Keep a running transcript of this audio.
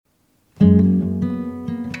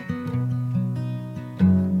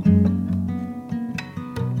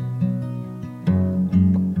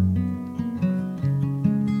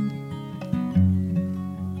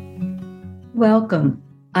Welcome.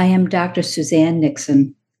 I am Dr. Suzanne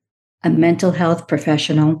Nixon, a mental health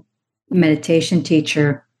professional, meditation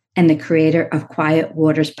teacher, and the creator of Quiet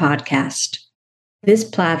Waters podcast. This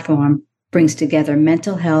platform brings together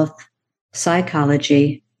mental health,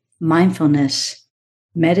 psychology, mindfulness,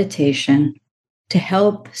 meditation to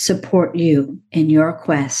help support you in your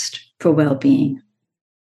quest for well-being.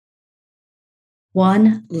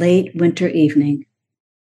 One late winter evening,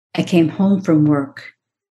 I came home from work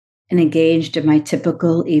and engaged in my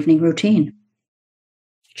typical evening routine.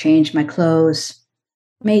 Changed my clothes,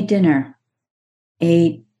 made dinner,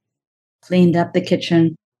 ate, cleaned up the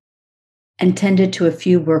kitchen, and tended to a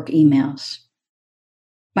few work emails.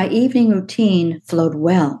 My evening routine flowed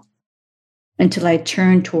well until I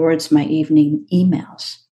turned towards my evening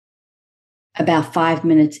emails. About 5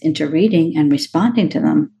 minutes into reading and responding to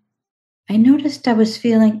them, I noticed I was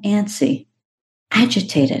feeling antsy,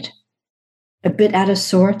 agitated, a bit out of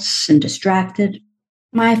sorts and distracted.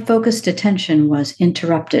 My focused attention was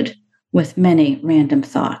interrupted with many random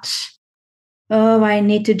thoughts. Oh, I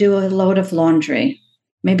need to do a load of laundry.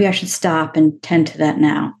 Maybe I should stop and tend to that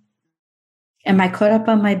now. Am I caught up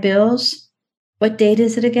on my bills? What date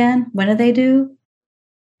is it again? When are they due?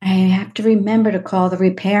 I have to remember to call the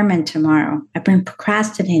repairman tomorrow. I've been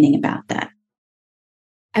procrastinating about that.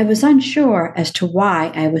 I was unsure as to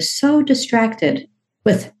why I was so distracted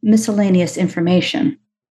with miscellaneous information,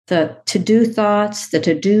 the to-do thoughts, the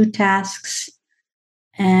to-do tasks,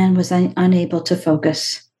 and was unable to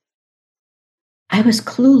focus. I was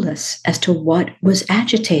clueless as to what was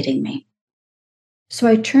agitating me. So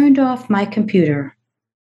I turned off my computer,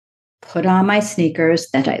 put on my sneakers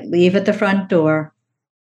that I leave at the front door,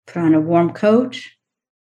 put on a warm coat,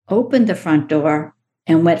 opened the front door,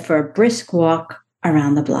 and went for a brisk walk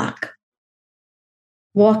around the block.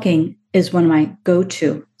 Walking is one of my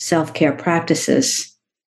go-to self-care practices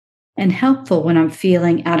and helpful when I'm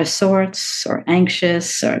feeling out of sorts or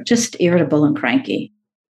anxious or just irritable and cranky.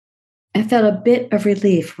 I felt a bit of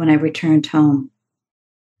relief when I returned home,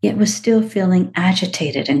 yet was still feeling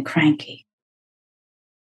agitated and cranky.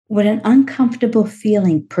 When an uncomfortable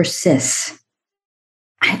feeling persists,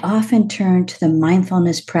 I often turn to the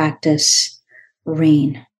mindfulness practice,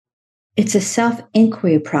 RAIN. It's a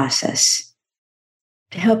self-inquiry process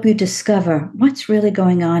to help you discover what's really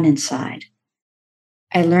going on inside.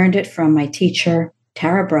 I learned it from my teacher,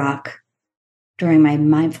 Tara Brach, during my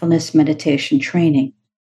mindfulness meditation training.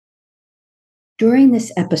 During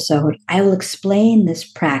this episode, I will explain this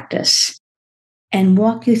practice and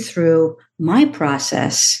walk you through my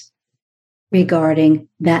process regarding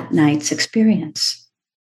that night's experience.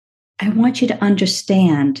 I want you to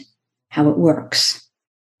understand how it works.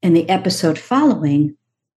 In the episode following,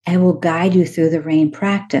 I will guide you through the RAIN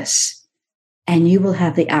practice, and you will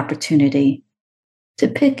have the opportunity to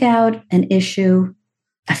pick out an issue,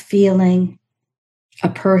 a feeling, a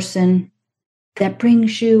person that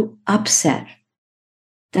brings you upset,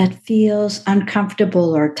 that feels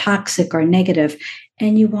uncomfortable or toxic or negative,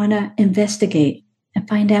 and you want to investigate and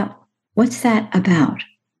find out what's that about.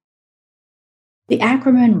 The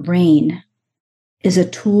acronym RAIN is a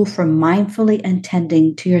tool for mindfully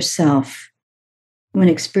attending to yourself when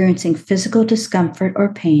experiencing physical discomfort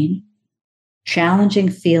or pain, challenging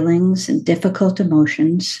feelings and difficult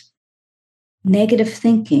emotions, negative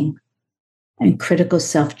thinking and critical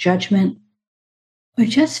self-judgment, or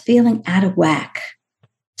just feeling out of whack,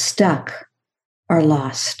 stuck, or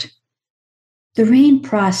lost. The RAIN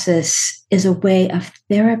process is a way of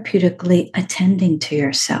therapeutically attending to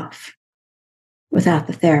yourself without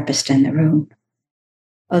the therapist in the room.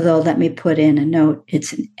 Although, let me put in a note,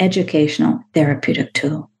 it's an educational therapeutic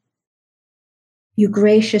tool. You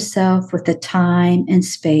grace yourself with the time and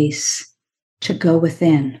space to go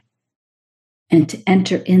within and to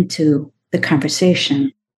enter into the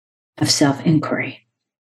conversation of self-inquiry.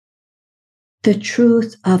 The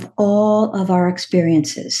truth of all of our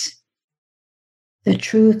experiences, the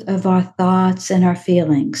truth of our thoughts and our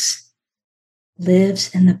feelings,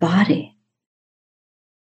 lives in the body.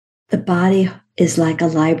 The body is like a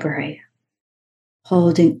library,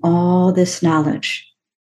 holding all this knowledge.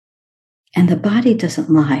 And the body doesn't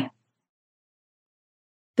lie.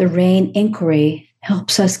 The RAIN inquiry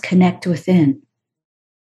helps us connect within,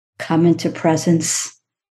 come into presence,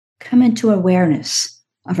 come into awareness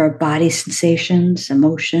of our body sensations,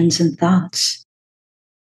 emotions, and thoughts.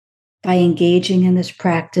 By engaging in this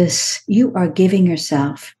practice, you are giving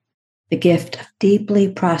yourself the gift of deeply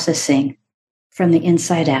processing from the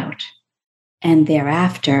inside out And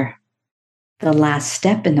thereafter, the last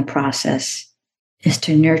step in the process is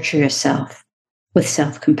to nurture yourself with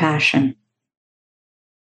self-compassion.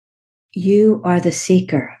 You are the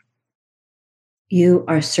seeker. You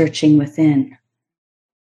are searching within.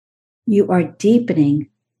 You are deepening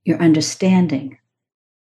your understanding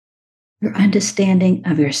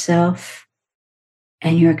of yourself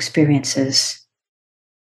and your experiences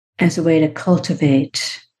as a way to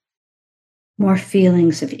cultivate more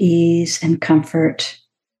feelings of ease and comfort,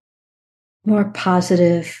 more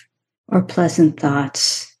positive or pleasant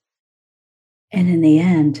thoughts, and in the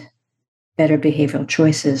end, better behavioral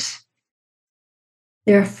choices.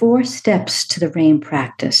 There are 4 steps to the RAIN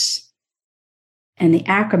practice, and the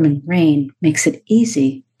acronym RAIN makes it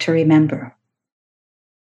easy to remember.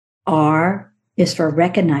 R is for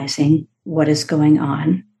recognizing what is going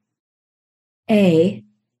on. A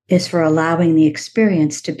is for allowing the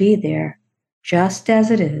experience to be there just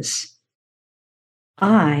as it is.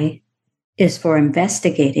 I is for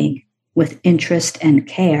investigating with interest and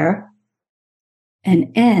care.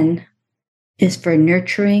 And N is for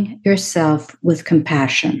nurturing yourself with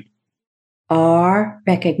compassion. R,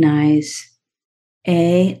 recognize.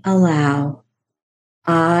 A, allow.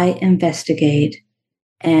 I, investigate.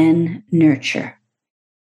 N, nurture.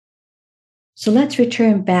 So let's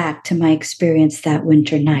return back to my experience that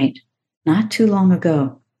winter night, not too long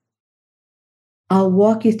ago. I'll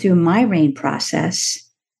walk you through my RAIN process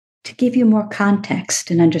to give you more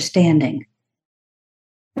context and understanding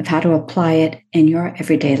of how to apply it in your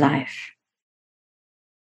everyday life.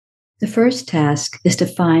 The first task is to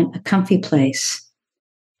find a comfy place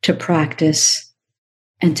to practice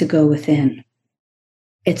and to go within.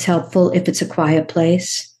 It's helpful if it's a quiet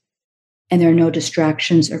place and there are no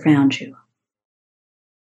distractions around you.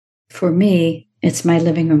 For me, it's my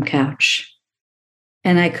living room couch,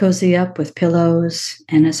 and I cozy up with pillows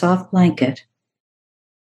and a soft blanket.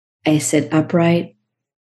 I sit upright,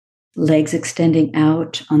 legs extending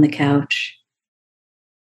out on the couch,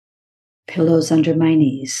 pillows under my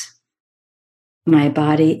knees. My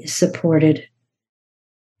body is supported.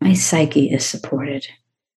 My psyche is supported.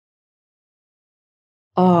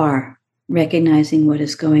 R, recognizing what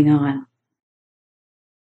is going on.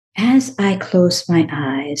 As I close my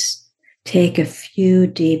eyes, take a few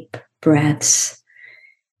deep breaths,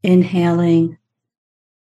 inhaling,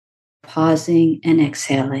 pausing, and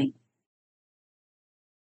exhaling.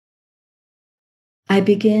 I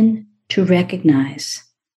begin to recognize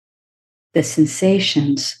the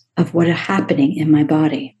sensations of what are happening in my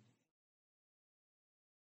body.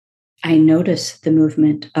 I notice the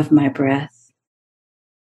movement of my breath,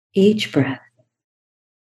 each breath.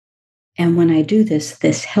 And when I do this,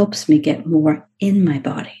 this helps me get more in my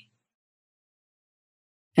body.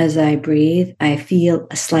 As I breathe, I feel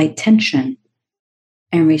a slight tension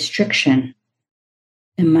and restriction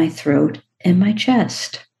in my throat and my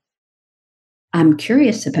chest. I'm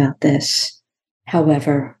curious about this.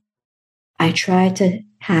 However, I try to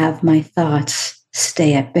have my thoughts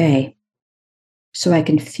stay at bay so I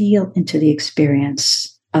can feel into the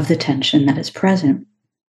experience of the tension that is present.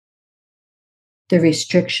 The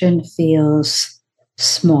restriction feels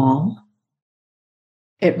small.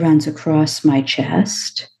 It runs across my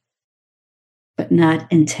chest, but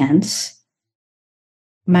not intense.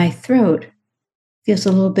 My throat feels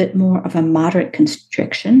a little bit more of a moderate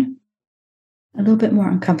constriction, a little bit more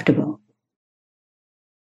uncomfortable.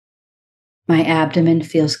 My abdomen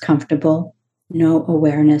feels comfortable, no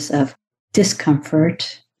awareness of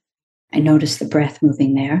discomfort. I notice the breath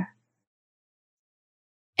moving there.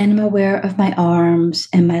 And I'm aware of my arms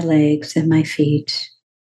and my legs and my feet.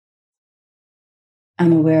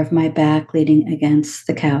 I'm aware of my back leaning against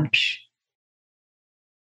the couch.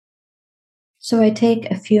 So I take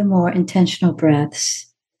a few more intentional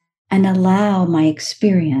breaths and allow my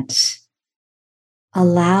experience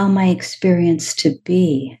to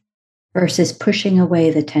be versus pushing away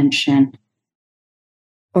the tension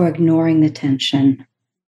or ignoring the tension.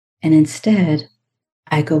 And instead,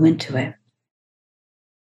 I go into it.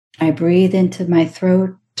 I breathe into my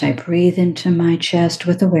throat. I breathe into my chest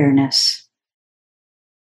with awareness.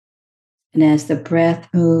 And as the breath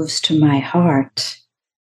moves to my heart,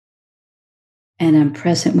 and I'm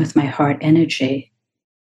present with my heart energy,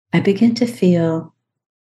 I begin to feel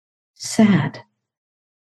sad.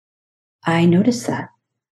 I notice that.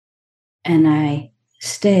 And I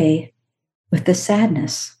stay with the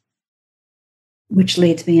sadness, which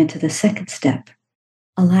leads me into the second step,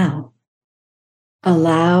 allow.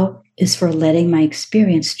 Allow is for letting my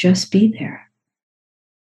experience just be there.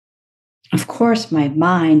 Of course, my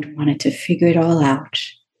mind wanted to figure it all out.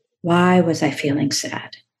 Why was I feeling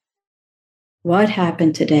sad? What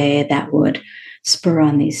happened today that would spur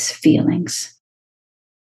on these feelings?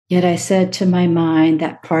 Yet I said to my mind,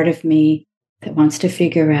 that part of me that wants to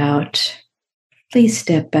figure out, please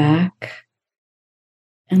step back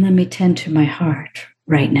and let me tend to my heart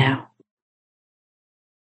right now.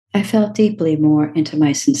 I felt deeply more into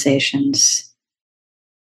my sensations.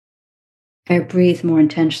 I breathed more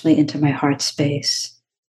intentionally into my heart space.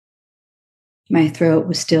 My throat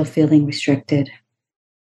was still feeling restricted.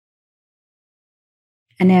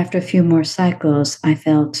 And after a few more cycles, I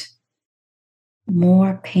felt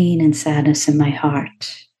more pain and sadness in my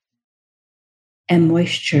heart, and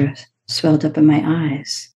moisture swelled up in my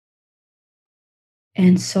eyes,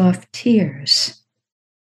 and soft tears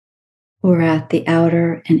were at the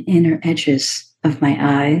outer and inner edges of my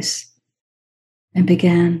eyes and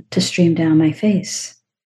began to stream down my face.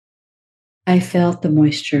 I felt the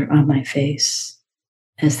moisture on my face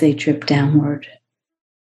as they dripped downward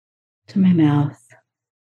to my mouth.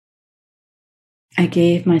 I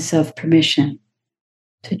gave myself permission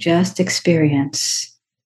to just experience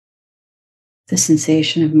the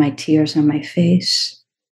sensation of my tears on my face,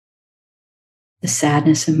 the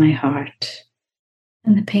sadness in my heart,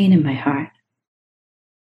 and the pain in my heart.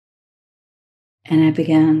 And I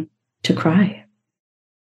began to cry.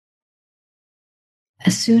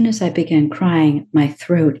 As soon as I began crying, my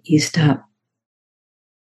throat eased up.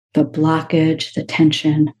 The blockage, the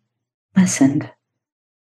tension lessened.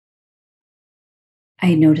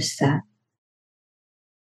 I noticed that.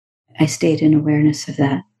 I stayed in awareness of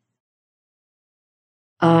that.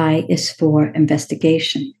 I is for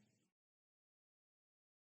investigation.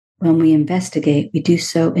 When we investigate, we do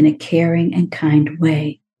so in a caring and kind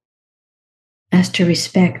way, as to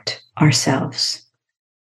respect ourselves,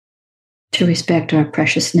 to respect our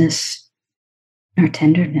preciousness, our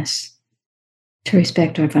tenderness, to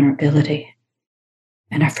respect our vulnerability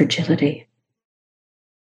and our fragility.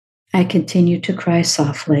 I continued to cry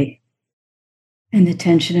softly, and the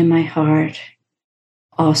tension in my heart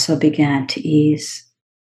also began to ease.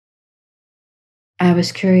 I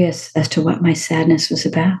was curious as to what my sadness was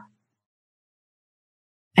about.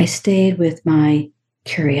 I stayed with my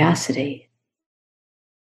curiosity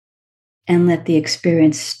and let the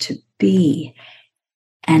experience to be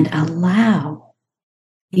and allow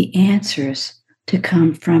the answers to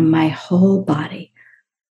come from my whole body,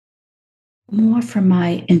 more from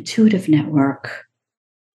my intuitive network,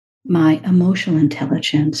 my emotional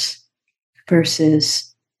intelligence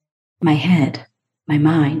versus my head, my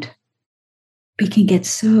mind. We can get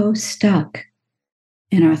so stuck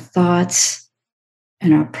in our thoughts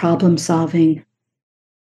and our problem solving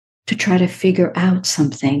to try to figure out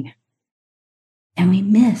something. And we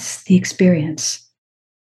miss the experience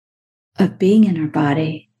of being in our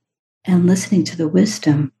body and listening to the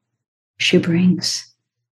wisdom she brings.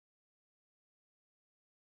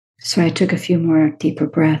 So I took a few more deeper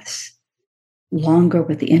breaths, longer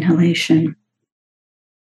with the inhalation.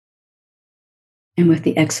 And with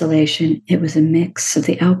the exhalation, it was a mix of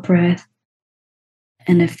the out-breath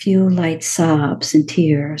and a few light sobs and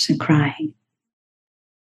tears and crying.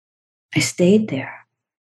 I stayed there.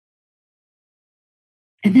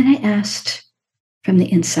 And then I asked from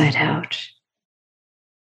the inside out,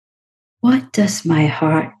 what does my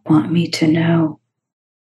heart want me to know?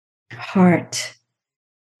 Heart,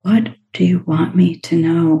 what do you want me to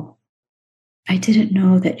know? I didn't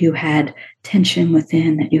know that you had tension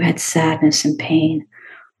within, that you had sadness and pain.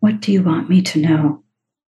 What do you want me to know?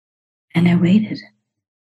 And I waited.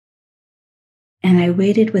 And I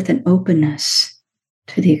waited with an openness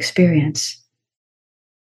to the experience.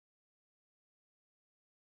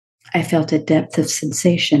 I felt a depth of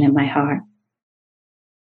sensation in my heart.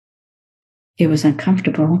 It was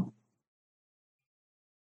uncomfortable.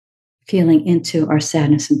 Feeling into our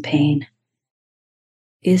sadness and pain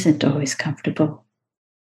isn't always comfortable.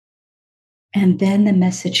 And then the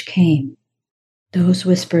message came, those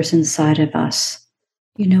whispers inside of us.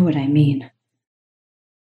 You know what I mean.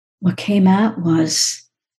 What came out was,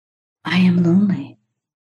 I am lonely.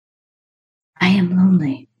 I am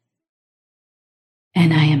lonely.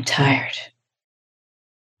 And I am tired.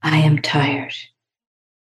 I am tired.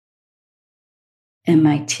 And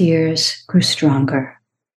my tears grew stronger.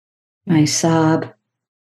 My sob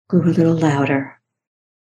grew a little louder.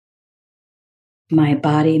 My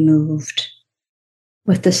body moved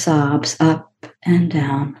with the sobs up and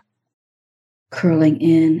down, curling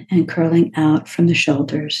in and curling out from the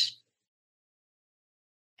shoulders.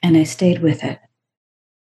 And I stayed with it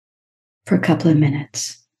for a couple of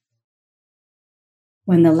minutes.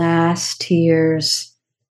 When the last tears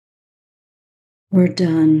were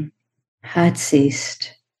done, had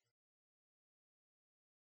ceased,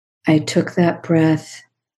 I took that breath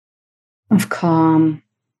of calm,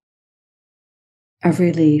 of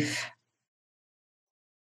relief,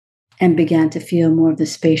 and began to feel more of the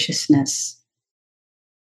spaciousness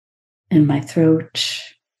in my throat,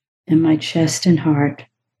 in my chest and heart,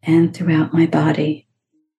 and throughout my body.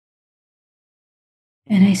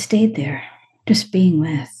 And I stayed there, just being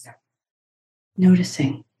with,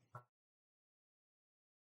 noticing.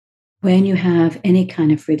 When you have any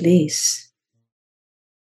kind of release,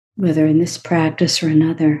 whether in this practice or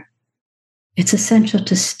another, it's essential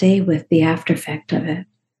to stay with the after effect of it,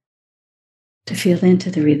 to feel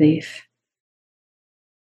into the relief.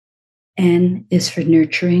 N is for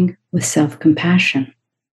nurturing with self-compassion.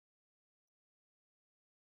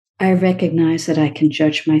 I recognize that I can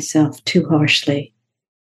judge myself too harshly.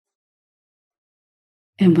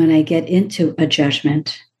 And when I get into a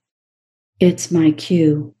judgment, it's my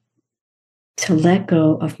cue to let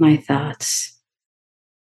go of my thoughts,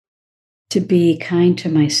 to be kind to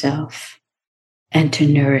myself, and to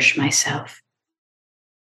nourish myself.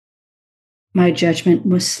 My judgment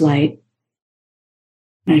was slight,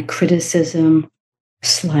 my criticism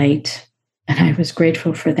slight, and I was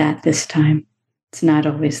grateful for that this time. It's not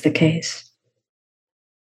always the case.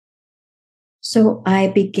 So I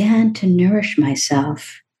began to nourish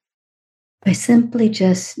myself by simply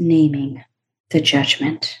just naming the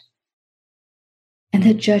judgment. And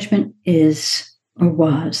the judgment is, or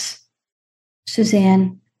was,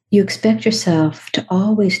 Suzanne, you expect yourself to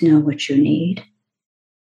always know what you need.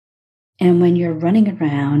 And when you're running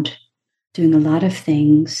around, doing a lot of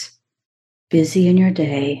things, busy in your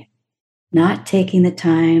day, not taking the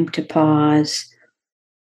time to pause,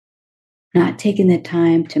 not taking the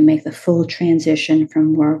time to make the full transition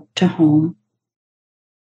from work to home,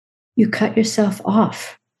 you cut yourself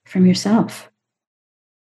off from yourself.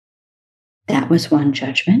 That was one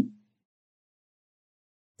judgment.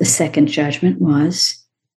 The second judgment was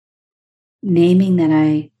naming that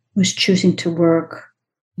I was choosing to work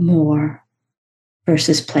more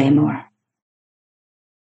versus play more.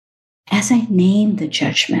 As I named the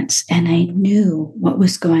judgments and I knew what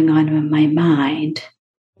was going on in my mind,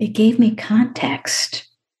 it gave me context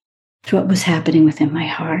to what was happening within my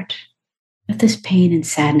heart, what this pain and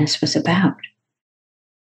sadness was about.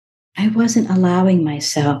 I wasn't allowing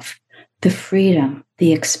myself the freedom,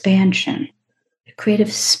 the expansion, the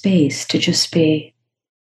creative space to just be.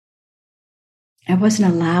 I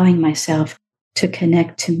wasn't allowing myself to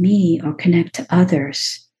connect to me or connect to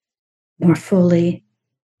others more fully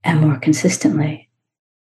and more consistently.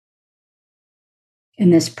 In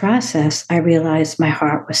this process, I realized my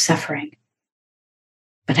heart was suffering,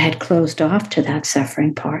 but I had closed off to that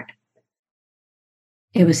suffering part.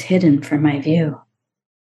 It was hidden from my view.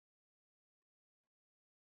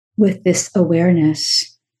 With this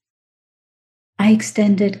awareness, I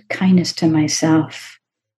extended kindness to myself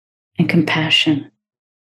and compassion.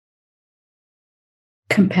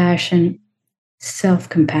 Compassion,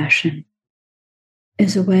 self-compassion,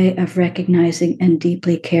 is a way of recognizing and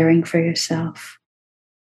deeply caring for yourself.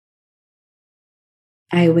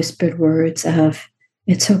 I whispered words of,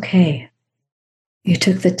 it's okay. You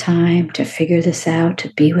took the time to figure this out,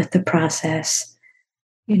 to be with the process.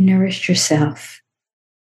 You nourished yourself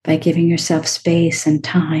by giving yourself space and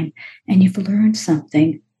time, and you've learned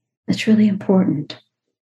something that's really important.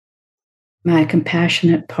 My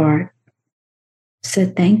compassionate part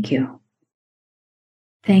said thank you.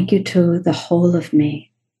 Thank you to the whole of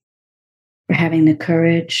me for having the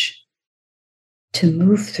courage to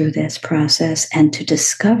move through this process and to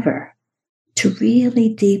discover, to really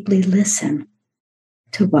deeply listen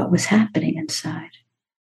to what was happening inside.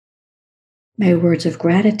 My words of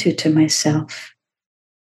gratitude to myself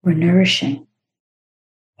were nourishing,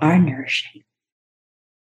 are nourishing.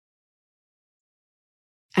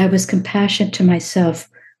 I was compassionate to myself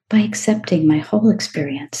by accepting my whole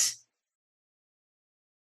experience.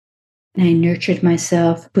 And I nurtured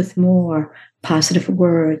myself with more positive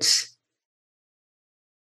words,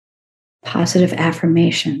 positive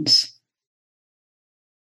affirmations.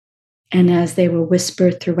 And as they were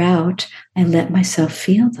whispered throughout, I let myself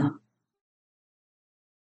feel them.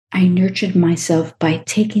 I nurtured myself by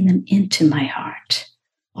taking them into my heart.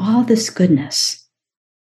 All this goodness,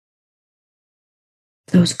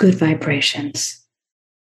 those good vibrations.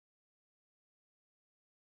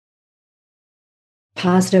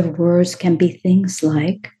 Positive words can be things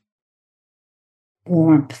like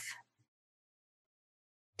warmth,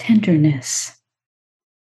 tenderness,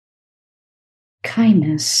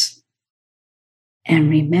 kindness, and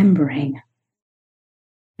remembering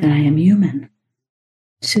that I am human.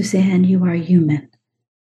 Suzanne, you are human.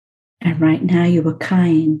 And right now you are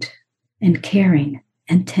kind and caring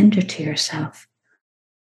and tender to yourself.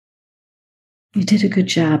 You did a good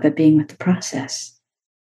job at being with the process.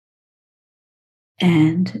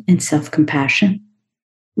 And in self-compassion,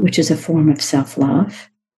 which is a form of self-love,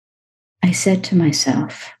 I said to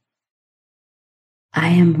myself, I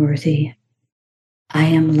am worthy. I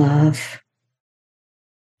am love.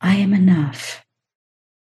 I am enough.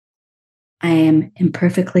 I am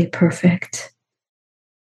imperfectly perfect.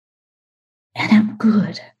 And I'm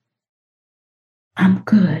good. I'm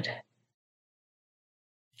good.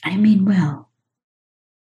 I mean well.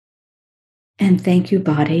 And thank you,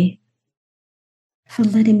 body, for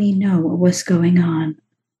letting me know what was going on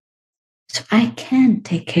so I can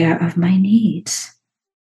take care of my needs.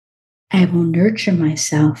 I will nurture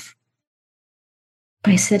myself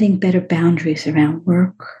by setting better boundaries around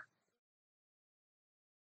work,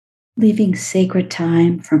 leaving sacred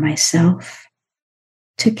time for myself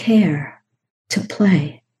to care, to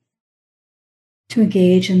play, to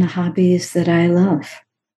engage in the hobbies that I love.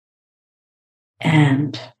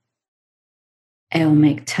 And I will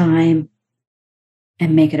make time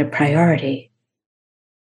and make it a priority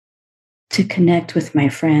to connect with my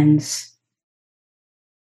friends,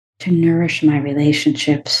 to nourish my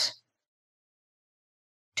relationships,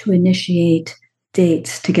 to initiate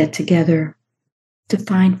dates to get together, to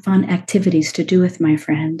find fun activities to do with my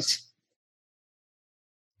friends,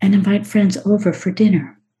 and invite friends over for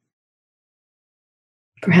dinner.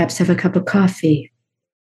 Perhaps have a cup of coffee,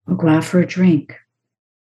 or go out for a drink,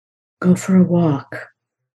 go for a walk.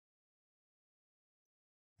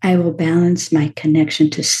 I will balance my connection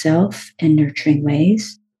to self in nurturing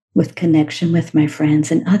ways with connection with my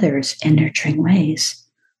friends and others in nurturing ways.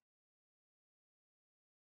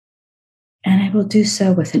 And I will do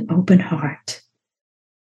so with an open heart,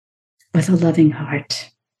 with a loving heart.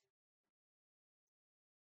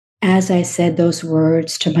 As I said those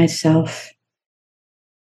words to myself,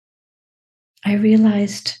 I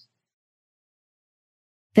realized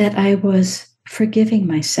that I was forgiving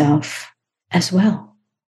myself as well.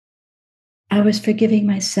 I was forgiving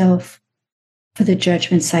myself for the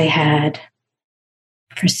judgments I had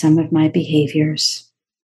for some of my behaviors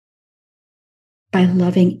by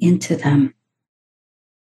loving into them,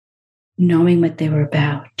 knowing what they were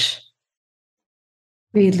about,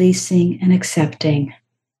 releasing and accepting,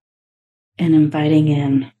 and inviting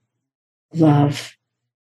in love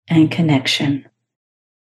and connection.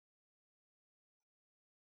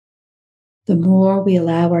 The more we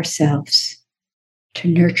allow ourselves to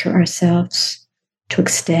nurture ourselves, to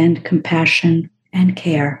extend compassion and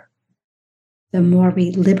care, the more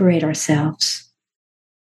we liberate ourselves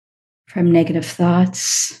from negative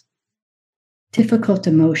thoughts, difficult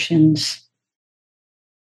emotions,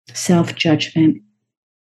 self-judgment,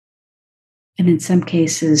 and in some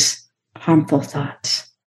cases, harmful thoughts,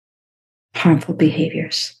 harmful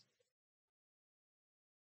behaviors.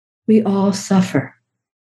 We all suffer.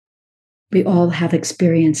 We all have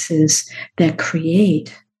experiences that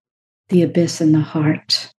create the abyss in the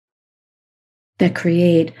heart, that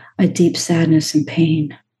create a deep sadness and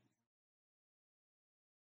pain.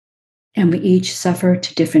 And we each suffer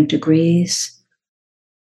to different degrees,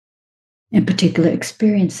 and particular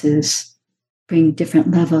experiences bring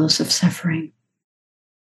different levels of suffering.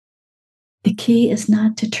 The key is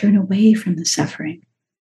not to turn away from the suffering,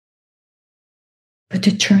 but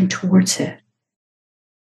to turn towards it.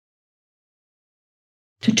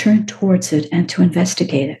 To turn towards it and to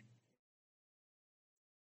investigate it.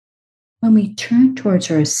 When we turn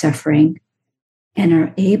towards our suffering and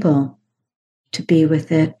are able to be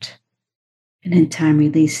with it and in time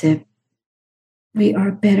release it, we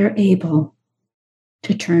are better able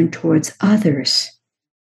to turn towards others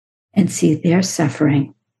and see their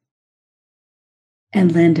suffering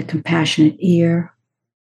and lend a compassionate ear,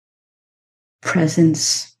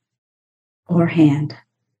 presence, or hand.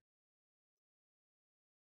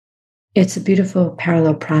 It's a beautiful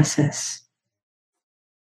parallel process,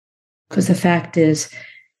 because the fact is,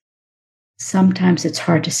 sometimes it's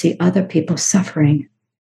hard to see other people suffering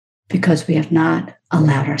because we have not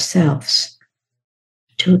allowed ourselves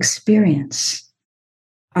to experience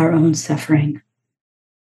our own suffering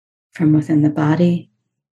from within the body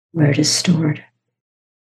where it is stored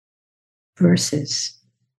versus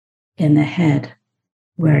in the head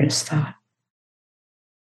where it is thought.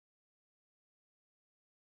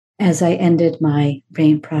 As I ended my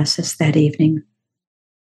rain process that evening,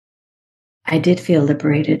 I did feel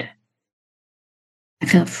liberated. I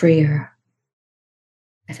felt freer.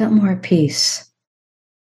 I felt more at peace.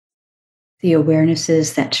 The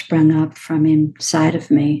awarenesses that sprung up from inside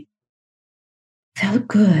of me felt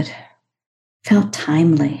good, felt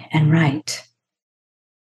timely and right.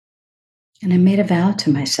 And I made a vow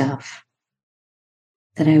to myself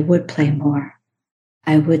that I would play more,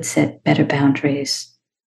 I would set better boundaries,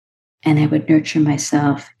 and I would nurture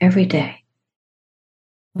myself every day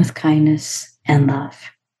with kindness and love.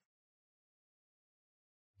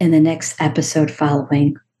 In the next episode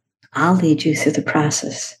following, I'll lead you through the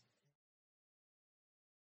process.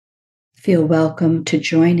 Feel welcome to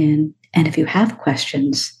join in, and if you have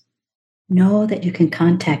questions, know that you can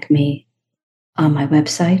contact me on my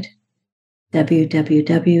website,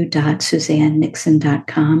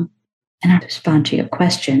 www.suzannenixon.com, and I'll respond to your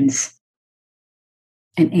questions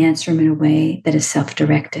and answer them in a way that is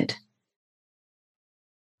self-directed,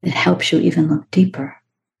 that helps you even look deeper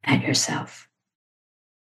at yourself.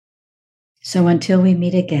 So until we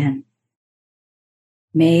meet again,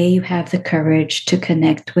 may you have the courage to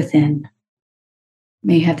connect within.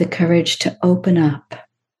 May you have the courage to open up,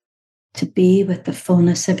 to be with the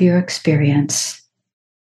fullness of your experience,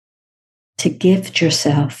 to gift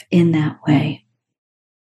yourself in that way,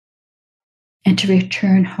 and to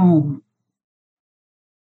return home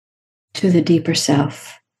to the deeper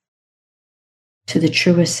self, to the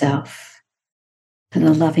truer self, to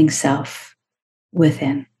the loving self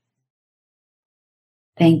within.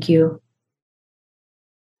 Thank you,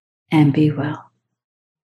 and be well.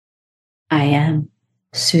 I am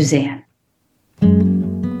Suzanne.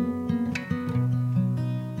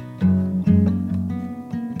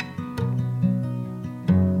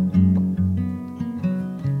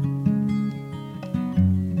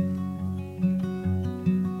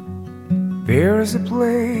 There's a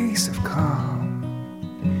place of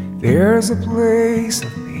calm, there's a place of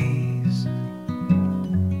peace.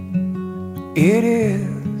 It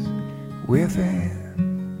is within.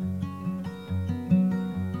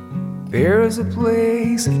 There's a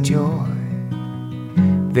place of joy,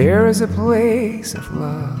 there's a place of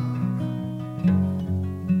love.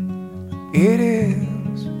 It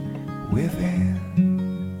is within.